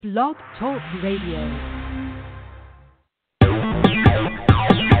Blog Talk Radio.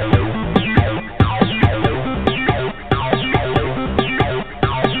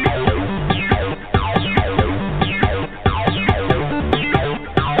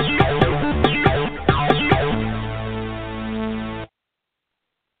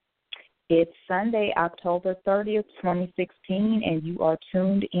 It's Sunday, October 30th, 2016, and you are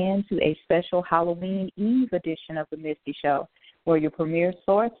tuned in to a special Halloween Eve edition of The Misty Show, where your premier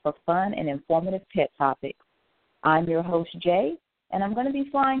source for fun and informative pet topics. I'm your host, Jay, and I'm going to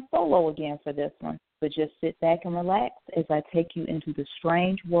be flying solo again for this one, but just sit back and relax as I take you into the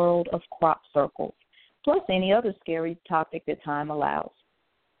strange world of crop circles, plus any other scary topic that time allows.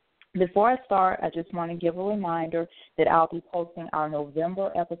 Before I start, I just want to give a reminder that I'll be posting our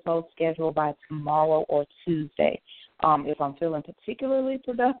November episode schedule by tomorrow or Tuesday. If I'm feeling particularly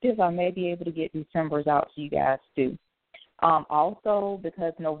productive, I may be able to get December's out to you guys too. Also,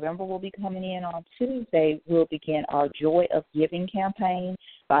 because November will be coming in on Tuesday, we'll begin our Joy of Giving campaign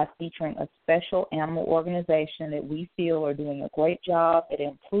by featuring a special animal organization that we feel are doing a great job at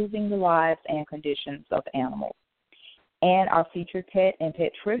improving the lives and conditions of animals. And our featured pet and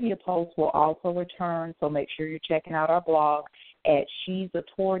pet trivia posts will also return, so make sure you're checking out our blog at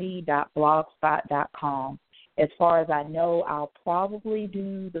she'satorty.blogspot.com. As far as I know, I'll probably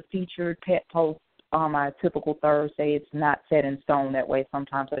do the featured pet post on my typical Thursday. It's not set in stone that way.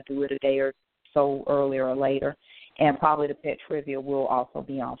 Sometimes I do it a day or so earlier or later. And probably the pet trivia will also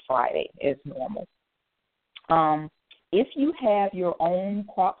be on Friday as normal. If you have your own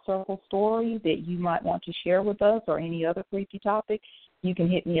crop circle story that you might want to share with us or any other creepy topic, you can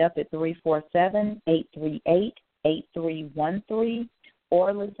hit me up at 347-838-8313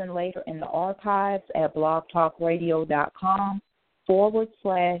 or listen later in the archives at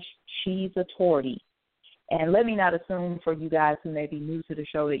blogtalkradio.com/she'satorty. And let me not assume for you guys who may be new to the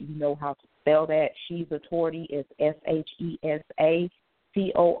show that you know how to spell that. She'satorty is SHESATORTIE.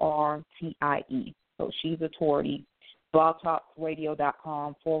 So She'satorty.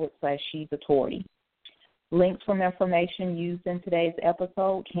 blogtalkradio.com/she'satorty. Links from information used in today's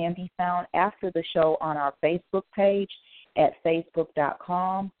episode can be found after the show on our Facebook page at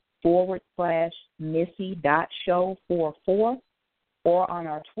facebook.com/missy.show44 or on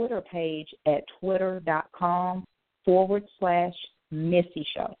our Twitter page at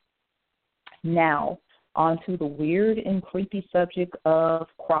twitter.com/missyshow. Now, on to the weird and creepy subject of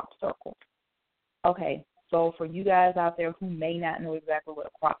crop circles. Okay. So for you guys out there who may not know exactly what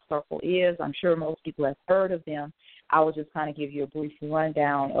a crop circle is, I'm sure most people have heard of them. I will just kind of give you a brief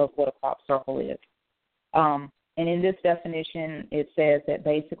rundown of what a crop circle is. And in this definition, it says that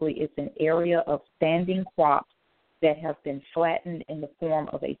basically it's an area of standing crops that have been flattened in the form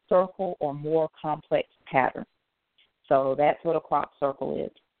of a circle or more complex pattern. So that's what a crop circle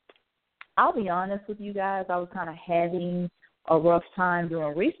is. I'll be honest with you guys, I was kind of having a rough time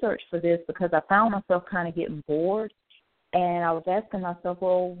doing research for this because I found myself kind of getting bored, and I was asking myself,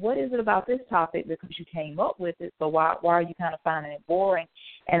 well, what is it about this topic because you came up with it, so why are you kind of finding it boring?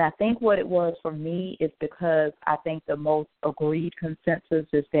 And I think what it was for me is because I think the most agreed consensus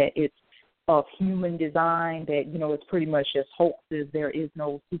is that it's of human design, that, you know, it's pretty much just hoaxes. There is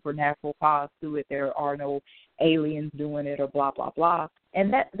no supernatural cause to it. There are no aliens doing it or blah, blah, blah.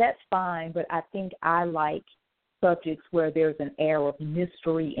 And that's fine, but I think I like subjects where there's an air of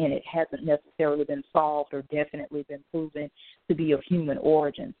mystery and it hasn't necessarily been solved or definitely been proven to be of human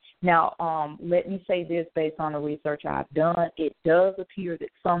origin. Now, let me say this based on the research I've done. It does appear that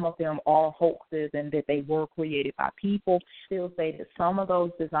some of them are hoaxes and that they were created by people. Still say that some of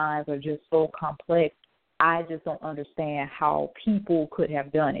those designs are just so complex, I just don't understand how people could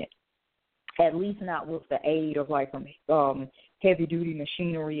have done it, at least not with the aid of like heavy-duty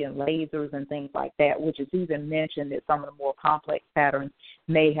machinery and lasers and things like that, which is even mentioned that some of the more complex patterns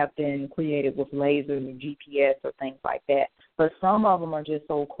may have been created with lasers and GPS or things like that. But some of them are just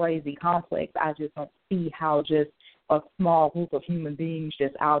so crazy complex, I just don't see how just a small group of human beings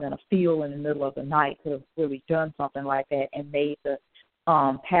just out in a field in the middle of the night could have really done something like that and made the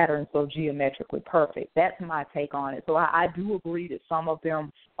pattern so geometrically perfect. That's my take on it. So I do agree that some of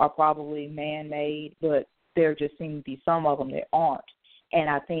them are probably man-made, but there just seem to be some of them that aren't. And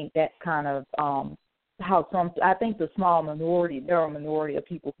I think that's kind of I think the small minority, there are a minority of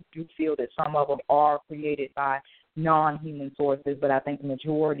people who do feel that some of them are created by non-human sources, but I think the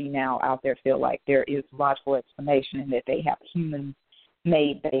majority now out there feel like there is logical explanation and that they have a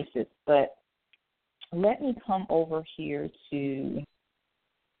human-made basis. But let me come over here to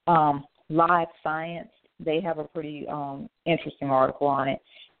Live Science. They have a pretty interesting article on it,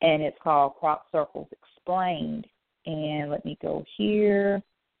 and it's called Crop Circles Explained. And let me go here.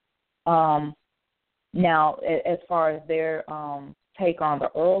 Now, as far as their take on the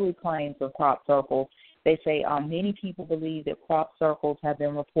early claims of crop circles, they say many people believe that crop circles have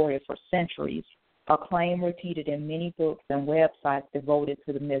been reported for centuries, a claim repeated in many books and websites devoted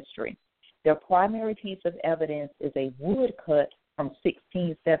to the mystery. Their primary piece of evidence is a woodcut from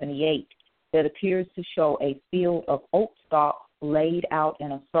 1678 that appears to show a field of oat stalks laid out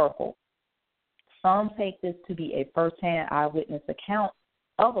in a circle. Some take this to be a first-hand eyewitness account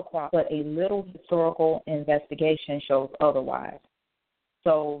of a crop, but a little historical investigation shows otherwise.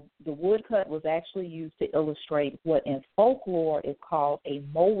 So the woodcut was actually used to illustrate what in folklore is called a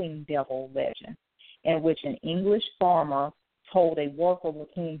mowing devil legend, in which an English farmer told a worker with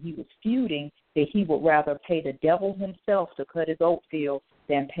whom he was feuding that he would rather pay the devil himself to cut his oat field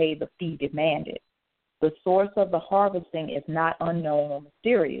than pay the fee demanded. The source of the harvesting is not unknown or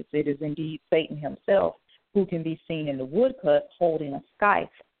mysterious. It is indeed Satan himself, who can be seen in the woodcut holding a scythe.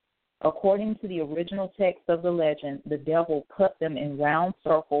 According to the original text of the legend, the devil cut them in round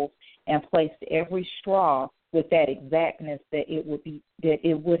circles and placed every straw with that exactness that it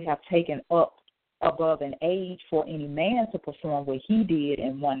would have taken up above an age for any man to perform what he did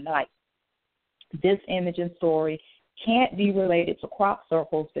in one night. This image and story can't be related to crop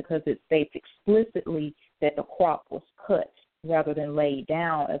circles because it states explicitly that the crop was cut rather than laid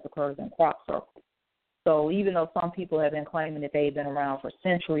down as occurs in crop circles. So even though some people have been claiming that they've been around for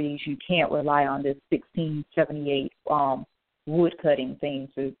centuries, you can't rely on this 1678 wood cutting thing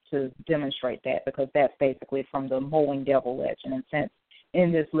to demonstrate that, because that's basically from the mowing devil legend. And since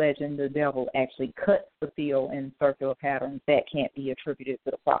in this legend the devil actually cuts the field in circular patterns, that can't be attributed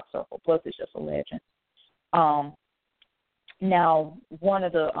to the crop circle. Plus, it's just a legend. Now, one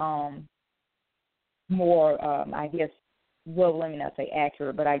of the more, I guess, well, let me not say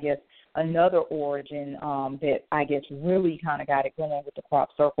accurate, but I guess another origin that I guess really kind of got it going with the crop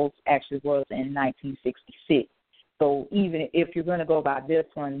circles actually was in 1966. So even if you're going to go by this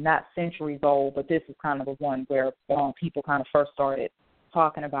one, not centuries old, but this is kind of the one where people kind of first started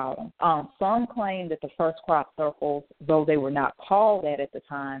talking about them. Some claim that the first crop circles, though they were not called that at the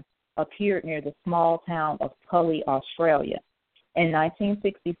time, appeared near the small town of Tully, Australia. In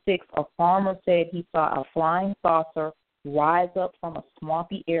 1966, a farmer said he saw a flying saucer rise up from a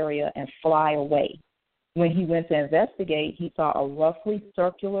swampy area and fly away. When he went to investigate, he saw a roughly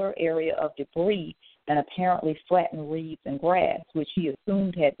circular area of debris and apparently flattened reeds and grass, which he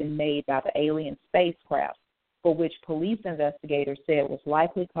assumed had been made by the alien spacecraft, for which police investigators said was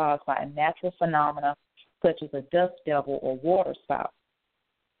likely caused by a natural phenomena such as a dust devil or water spout.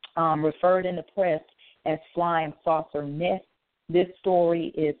 Referred in the press as flying saucer nest, this story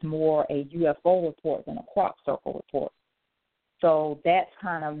is more a UFO report than a crop circle report. So that's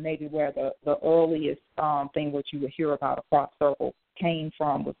kind of maybe where the earliest thing what you would hear about a crop circle came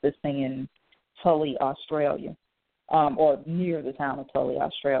from, was this thing in Tully, Australia, or near the town of Tully,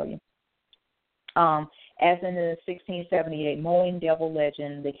 Australia. As in the 1678 mowing devil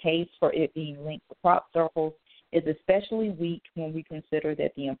legend, the case for it being linked to crop circles is especially weak when we consider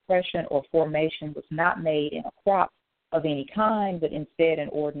that the impression or formation was not made in a crop of any kind, but instead in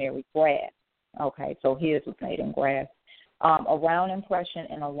ordinary grass. Okay, so his was made in grass. A round impression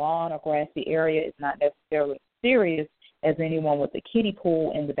in a lawn or grassy area is not necessarily serious, as anyone with a kiddie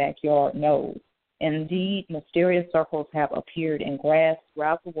pool in the backyard knows. Indeed, mysterious circles have appeared in grass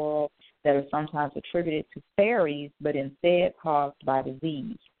throughout the world that are sometimes attributed to fairies, but instead caused by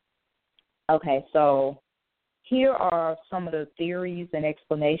disease. Okay, so here are some of the theories and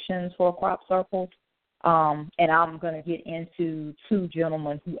explanations for crop circles, and I'm going to get into two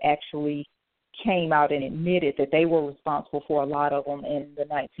gentlemen who actually came out and admitted that they were responsible for a lot of them in the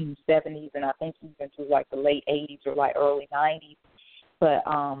 1970s, and I think even through like the late 80s or like early 90s. But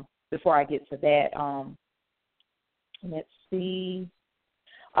before I get to that, let's see.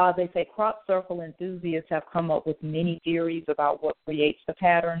 They say crop circle enthusiasts have come up with many theories about what creates the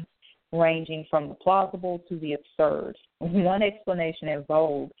patterns, ranging from the plausible to the absurd. One explanation in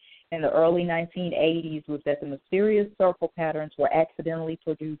vogue in the early 1980s was that the mysterious circle patterns were accidentally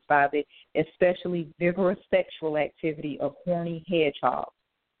produced by the especially vigorous sexual activity of horny hedgehogs.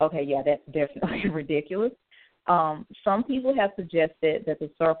 Okay, yeah, that's definitely ridiculous. Some people have suggested that the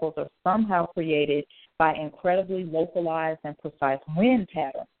circles are somehow created by incredibly localized and precise wind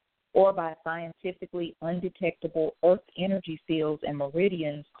patterns, or by scientifically undetectable Earth energy fields and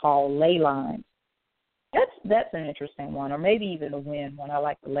meridians called ley lines. That's an interesting one, or maybe even the wind one. I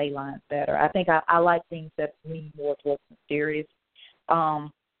like the ley lines better. I think I like things that lean more towards mysterious.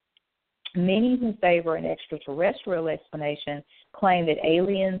 Many who favor an extraterrestrial explanation claim that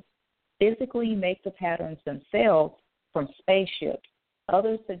aliens physically make the patterns themselves from spaceships.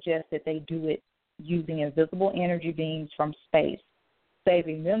 Others suggest that they do it using invisible energy beams from space,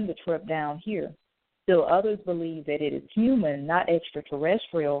 saving them the trip down here. Still others believe that it is human, not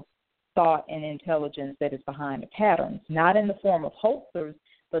extraterrestrial, thought and intelligence that is behind the patterns, not in the form of hoaxers,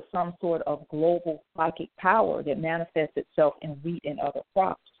 but some sort of global psychic power that manifests itself in wheat and other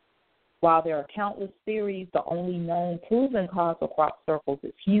crops. While there are countless theories, the only known proven cause of crop circles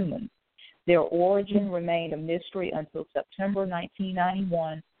is humans. Their origin remained a mystery until September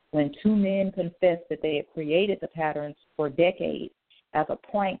 1991, when two men confessed that they had created the patterns for decades as a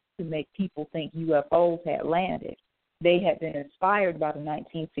prank to make people think UFOs had landed. They had been inspired by the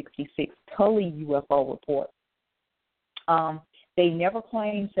 1966 Tully UFO report. They never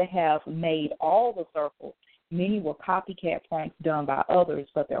claimed to have made all the circles. Many were copycat pranks done by others,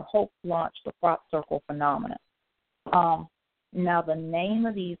 but their hoax launched the crop circle phenomenon. Now, the name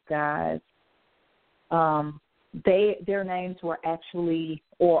of these guys, their names were actually,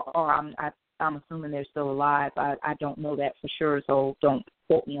 I'm assuming they're still alive. I don't know that for sure, so don't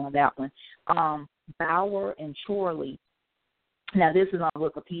quote me on that one. Bauer and Chorley. Now, this is on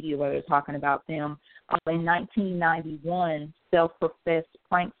Wikipedia where they're talking about them. In 1991, self-professed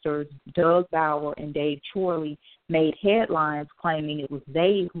pranksters Doug Bauer and Dave Chorley made headlines claiming it was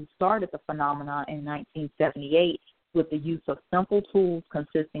they who started the phenomenon in 1978 with the use of simple tools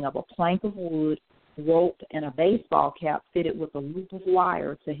consisting of a plank of wood, rope, and a baseball cap fitted with a loop of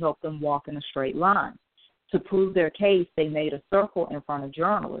wire to help them walk in a straight line. To prove their case, they made a circle in front of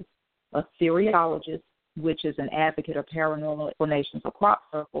journalists. A seriologist, which is an advocate of paranormal explanations of crop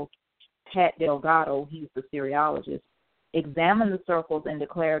circles, Pat Delgado, he's the seriologist, examined the circles and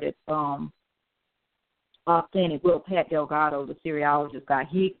declared it authentic. Well, Pat Delgado, the seriologist guy,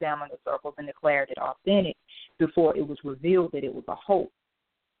 he examined the circles and declared it authentic before it was revealed that it was a hoax.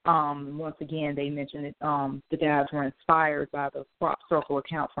 Once again, they mentioned that the guys were inspired by the crop circle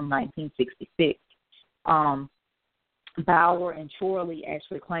account from 1966. Bauer and Chorley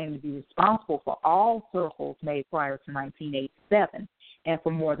actually claimed to be responsible for all circles made prior to 1987 and for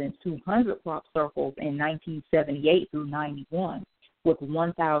more than 200 crop circles in 1978 through 91, with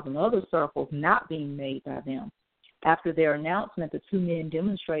 1,000 other circles not being made by them. After their announcement, the two men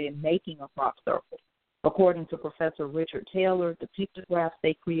demonstrated making a crop circle. According to Professor Richard Taylor, the pictographs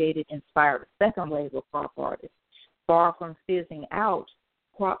they created inspired a second wave of crop artists. Far from fizzing out,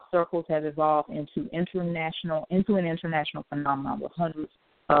 crop circles have evolved into an international phenomenon with hundreds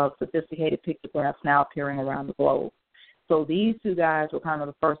of sophisticated pictographs now appearing around the globe. So these two guys were kind of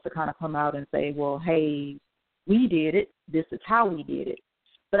the first to kind of come out and say, well, hey, we did it. This is how we did it.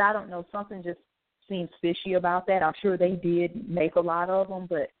 But I don't know, something just seems fishy about that. I'm sure they did make a lot of them,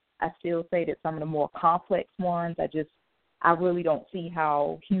 but I still say that some of the more complex ones, I really don't see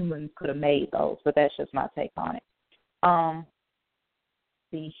how humans could have made those, but that's just my take on it.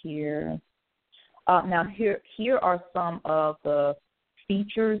 See here. Now, here are some of the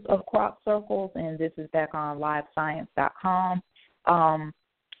features of crop circles, and this is back on livescience.com.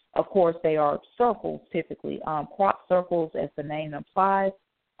 Of course, they are circles typically. Crop circles, as the name implies,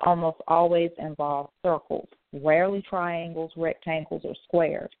 almost always involve circles, rarely triangles, rectangles, or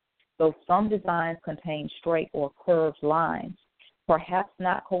squares, though some designs contain straight or curved lines. Perhaps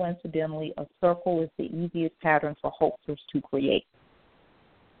not coincidentally, a circle is the easiest pattern for hoaxers to create.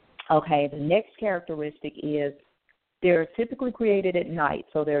 Okay, the next characteristic is they're typically created at night,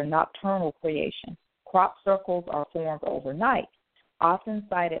 so they're nocturnal creation. Crop circles are formed overnight, often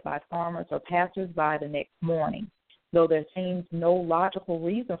sighted by farmers or passers-by the next morning. Though there seems no logical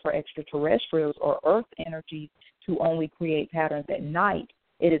reason for extraterrestrials or Earth energies to only create patterns at night,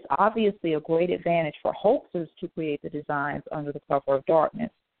 it is obviously a great advantage for hoaxers to create the designs under the cover of darkness.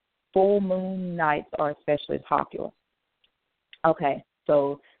 Full moon nights are especially popular. Okay,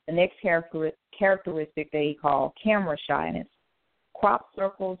 so the next characteristic they call camera shyness. Crop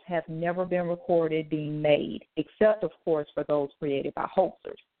circles have never been recorded being made, except, of course, for those created by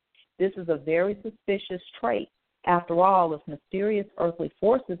hoaxers. This is a very suspicious trait. After all, if mysterious earthly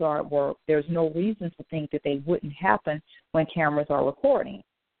forces are at work, there's no reason to think that they wouldn't happen when cameras are recording.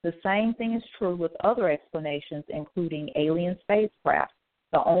 The same thing is true with other explanations, including alien spacecraft.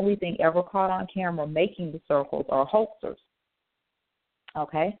 The only thing ever caught on camera making the circles are hoaxers.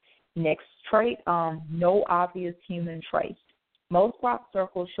 Okay, next trait, no obvious human trace. Most crop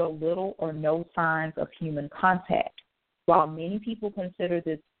circles show little or no signs of human contact. While many people consider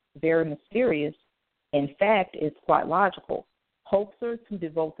this very mysterious, in fact, it's quite logical. Hoaxers who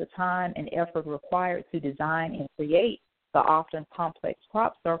devote the time and effort required to design and create the often complex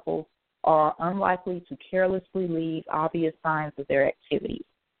crop circles are unlikely to carelessly leave obvious signs of their activities.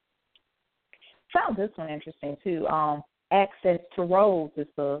 Found this one interesting, too. access to roads is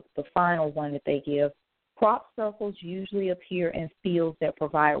the final one that they give. Crop circles usually appear in fields that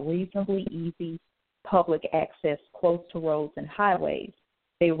provide reasonably easy public access close to roads and highways.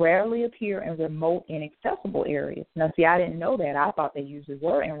 They rarely appear in remote, inaccessible areas. Now, see, I didn't know that. I thought they usually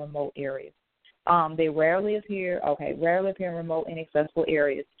were in remote areas. They rarely appear in remote, inaccessible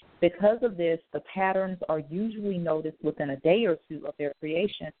areas. Because of this, the patterns are usually noticed within a day or two of their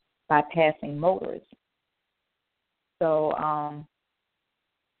creation by passing motorists. So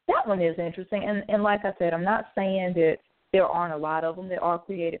that one is interesting. And like I said, I'm not saying that there aren't a lot of them that are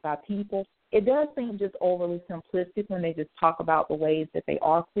created by people. It does seem just overly simplistic when they just talk about the ways that they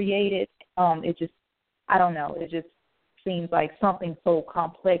are created. I don't know. It just seems like something so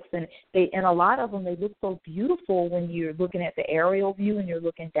complex, and a lot of them, they look so beautiful when you're looking at the aerial view and you're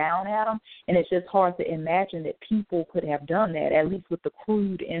looking down at them, and it's just hard to imagine that people could have done that, at least with the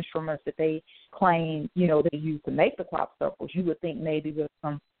crude instruments that they claim, they use to make the crop circles. You would think maybe with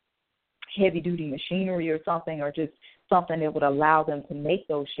some heavy-duty machinery or something, or just something that would allow them to make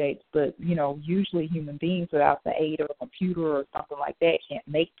those shapes. But, usually human beings without the aid of a computer or something like that can't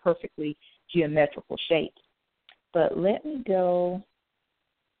make perfectly geometrical shapes. But let me go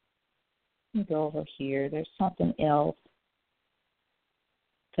over here. There's something else,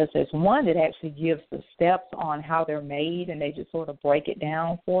 because there's one that actually gives the steps on how they're made, and they just sort of break it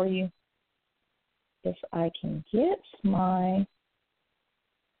down for you. If I can get my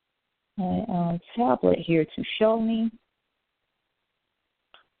tablet here to show me.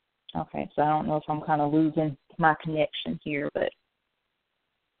 Okay, so I don't know if I'm kind of losing my connection here, but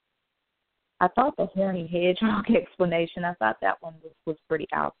I thought the horny hedgehog explanation, I thought that one was pretty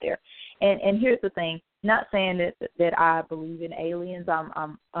out there. And here's the thing, not saying that I believe in aliens.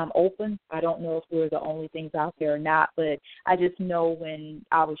 I'm open. I don't know if we're the only things out there or not, but I just know when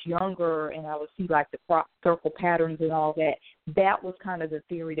I was younger and I would see like the crop circle patterns and all that, that was kind of the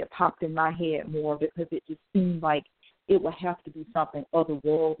theory that popped in my head more, because it just seemed like it would have to be something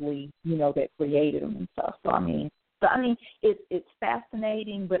otherworldly, that created them and stuff. So I mean, it's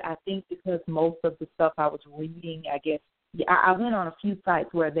fascinating, but I think because most of the stuff I was reading, I guess, I went on a few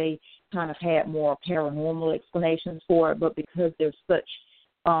sites where they kind of had more paranormal explanations for it, but because there's such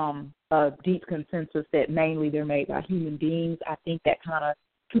a deep consensus that mainly they're made by human beings, I think that kind of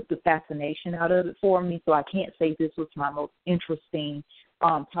took the fascination out of it for me. So I can't say this was my most interesting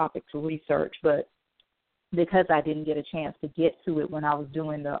topic to research, but because I didn't get a chance to get to it when I was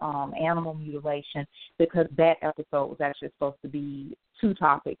doing the animal mutilation, because that episode was actually supposed to be two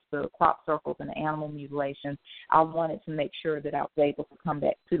topics, the crop circles and the animal mutilation, I wanted to make sure that I was able to come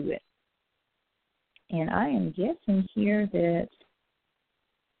back to it. And I am guessing here that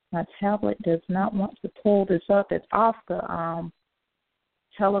my tablet does not want to pull this up. It's off the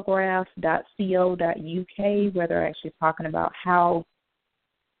telegraph.co.uk, where they're actually talking about how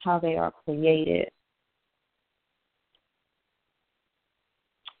they are created.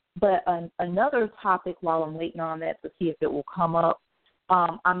 But another topic, while I'm waiting on that to see if it will come up,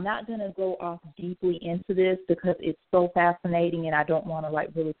 I'm not going to go off deeply into this because it's so fascinating and I don't want to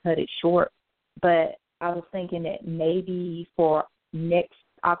really cut it short. But I was thinking that maybe for next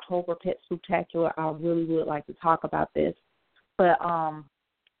October Pet Spooktacular, I really would like to talk about this. But I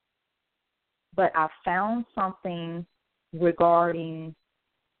found something regarding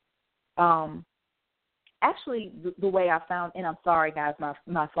actually, the way I found, and I'm sorry, guys, my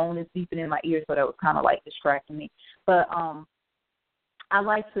phone is beeping in my ear, so that was kind of distracting me. But I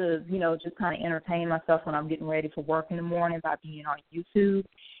like to, just kind of entertain myself when I'm getting ready for work in the morning by being on YouTube.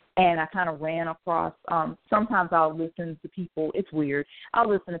 And I kind of ran across, sometimes I'll listen to people, it's weird, I'll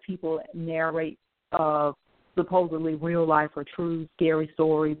listen to people narrate supposedly real life or true scary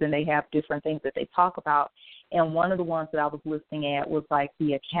stories, and they have different things that they talk about. And one of the ones that I was listening at was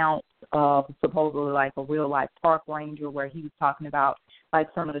the account of supposedly a real life park ranger, where he was talking about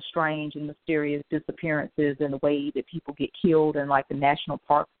some of the strange and mysterious disappearances and the way that people get killed in the national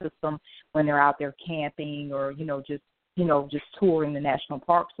park system when they're out there camping or just touring the national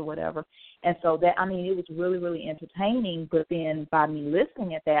parks or whatever. And so that, it was really, really entertaining. But then by me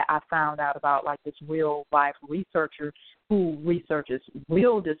listening at that, I found out about this real life researcher who researches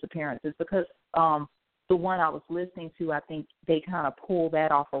real disappearances, because the one I was listening to, I think they kind of pulled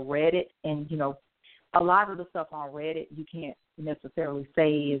that off of Reddit. And, a lot of the stuff on Reddit you can't necessarily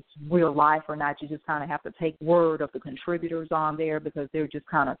say is real life or not. You just kind of have to take word of the contributors on there, because they're just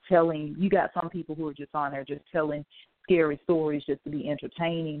kind of telling. You got some people who are just on there just telling scary stories just to be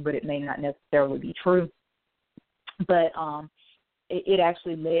entertaining, but it may not necessarily be true. But it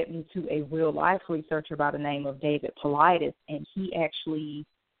actually led me to a real life researcher by the name of David Politis, and he actually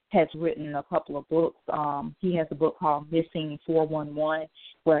has written a couple of books. He has a book called Missing 411,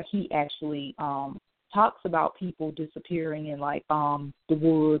 where he actually talks about people disappearing in, like, the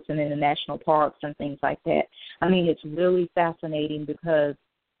woods and in the national parks and things like that. I mean, it's really fascinating because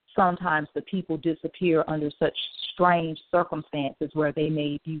sometimes the people disappear under such strange circumstances where they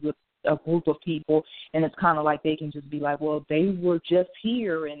may be with a group of people, and it's kind of like they can just be like, well, they were just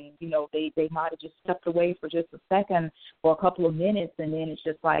here, and, you know, they might have just stepped away for just a second or a couple of minutes, and then it's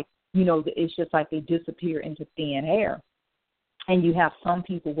just like, you know, it's just like they disappear into thin air. And you have some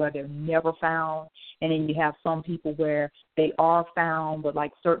people where they're never found, and then you have some people where they are found, but,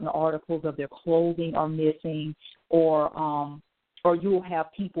 like, certain articles of their clothing are missing, or you'll have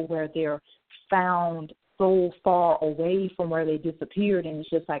people where they're found so far away from where they disappeared, and it's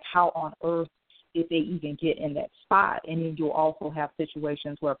just like, how on earth did they even get in that spot? And then you'll also have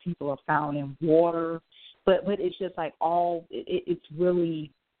situations where people are found in water, but it's just like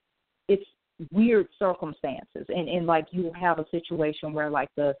it's weird circumstances, and like you'll have a situation where, like,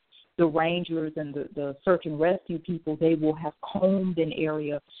 the rangers and the search and rescue people, they will have combed an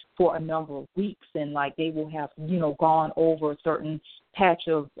area for a number of weeks, and, like, they will have, you know, gone over a certain patch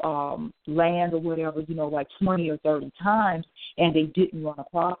of land or whatever, you know, like 20 or 30 times, and they didn't run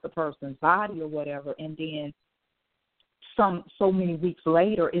across the person's body or whatever, and then so many weeks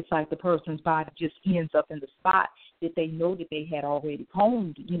later, it's like the person's body just ends up in the spot that they know that they had already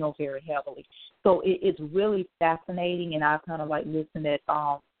combed, you know, very heavily. So it's really fascinating, and I've kind of, like, listened at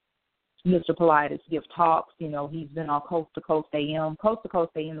Mr. Politis give talks. You know, he's been on Coast to Coast AM. Coast to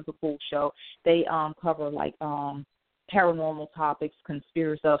Coast AM is a cool show. They cover, like, paranormal topics,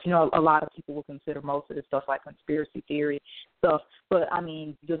 conspiracy stuff. You know, a lot of people will consider most of this stuff like conspiracy theory stuff. But, I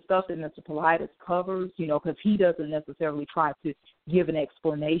mean, the stuff that Mr. Politis covers, you know, because he doesn't necessarily try to give an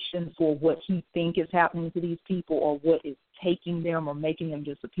explanation for what he think is happening to these people or what is taking them or making them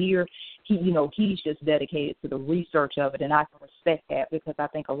disappear. He's just dedicated to the research of it, and I can respect that, because I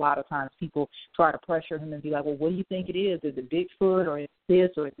think a lot of times people try to pressure him and be like, well, what do you think it is? Is it Bigfoot, or is it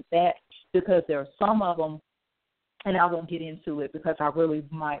this, or is it that? Because there are some of them, and I won't get into it because I really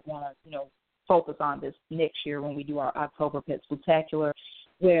might want to, you know, focus on this next year when we do our October Pet Spooktacular,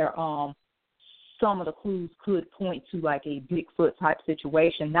 where some of the clues could point to, like, a Bigfoot type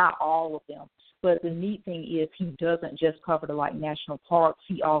situation, not all of them. But the neat thing is he doesn't just cover the, like, national parks.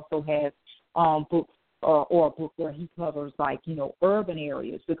 He also has books or a book where he covers, like, you know, urban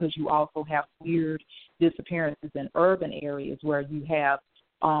areas, because you also have weird disappearances in urban areas where you have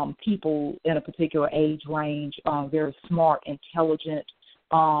people in a particular age range, very smart, intelligent,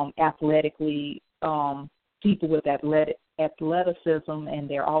 athletically, people with athleticism, and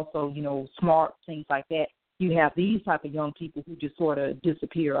they're also, you know, smart, things like that. You have these type of young people who just sort of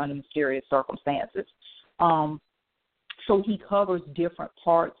disappear under mysterious circumstances. So he covers different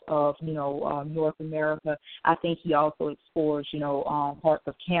parts of, you know, North America. I think he also explores, you know, parts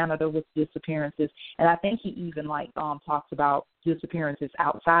of Canada with disappearances. And I think he even, like, talks about disappearances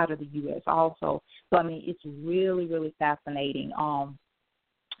outside of the U.S. also. So, I mean, it's really, really fascinating.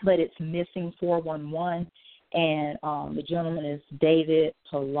 But it's Missing 411, and the gentleman is David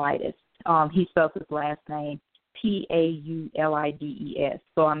Politis. He spells his last name Paulides.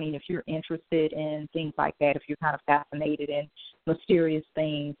 So, I mean, if you're interested in things like that, if you're kind of fascinated in mysterious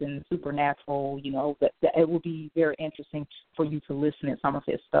things and supernatural, you know, that it will be very interesting for you to listen to some of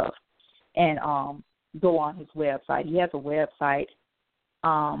his stuff. And go on his website. He has a website,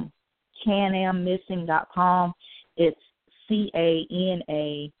 canammissing.com. It's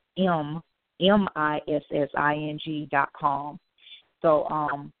CANAMMISSING.com. So,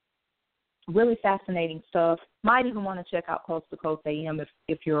 really fascinating stuff. Might even want to check out Coast to Coast AM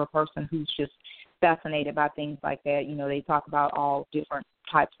if you're a person who's just fascinated by things like that. You know, they talk about all different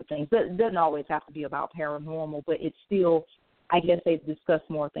types of things. It doesn't always have to be about paranormal, but it's still, I guess they discuss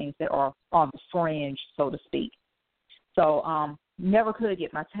more things that are on the fringe, so to speak. So, never could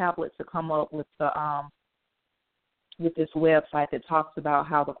get my tablet to come up with the with this website that talks about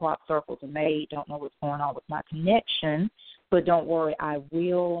how the crop circles are made. Don't know what's going on with my connection, but don't worry, I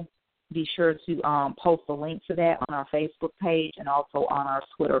will be sure to post a link to that on our Facebook page and also on our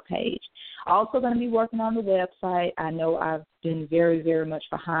Twitter page. Also going to be working on the website. I know I've been very, very much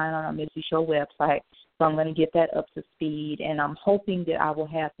behind on our Missy Show website, so I'm going to get that up to speed, and I'm hoping that I will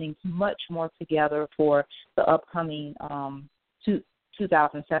have things much more together for the upcoming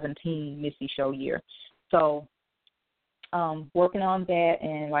 2017 Missy Show year. So working on that,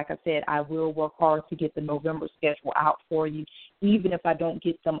 and like I said, I will work hard to get the November schedule out for you, even if I don't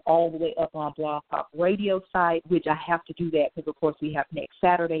get them all the way up on Blog Talk Radio site, which I have to do that because, of course, we have next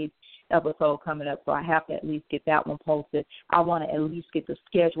Saturday episode coming up, so I have to at least get that one posted. I want to at least get the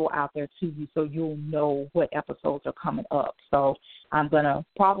schedule out there to you so you'll know what episodes are coming up. So I'm going to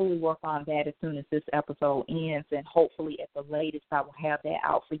probably work on that as soon as this episode ends, and hopefully at the latest I will have that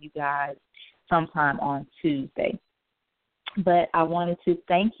out for you guys sometime on Tuesday. But I wanted to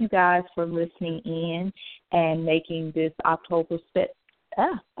thank you guys for listening in and making this October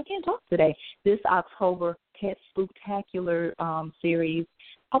this October Pet Spooktacular series,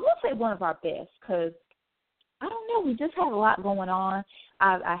 I won't say one of our best, because I don't know, we just had a lot going on.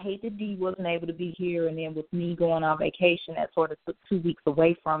 I hate that Dee wasn't able to be here, and then with me going on vacation, that sort of took 2 weeks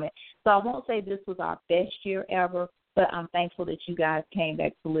away from it. So I won't say this was our best year ever, but I'm thankful that you guys came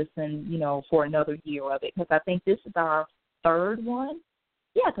back to listen, for another year of it, because I think this is our third one.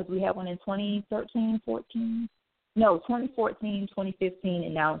 Yeah, because we had one in 2013, 2014, 2015,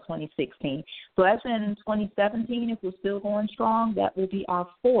 and now in 2016. So that's in 2017. If we're still going strong, that will be our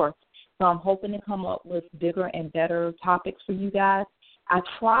fourth. So I'm hoping to come up with bigger and better topics for you guys. I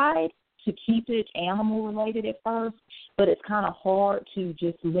tried to keep it animal-related at first, but it's kind of hard to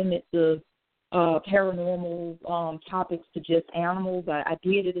just limit the paranormal topics to just animals. I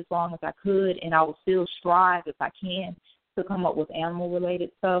did it as long as I could, and I will still strive, if I can, to come up with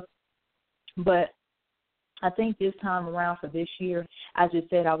animal-related stuff. But I think this time around for this year, I just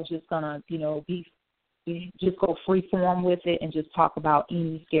said I was just going to, just go free form with it and just talk about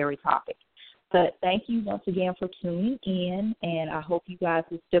any scary topic. But thank you once again for tuning in, and I hope you guys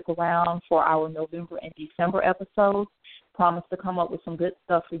will stick around for our November and December episodes. Promise to come up with some good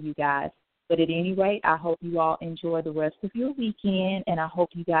stuff for you guys. But at any rate, I hope you all enjoy the rest of your weekend, and I hope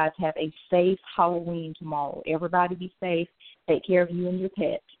you guys have a safe Halloween tomorrow. Everybody be safe. Take care of you and your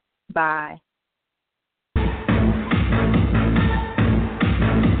pets. Bye.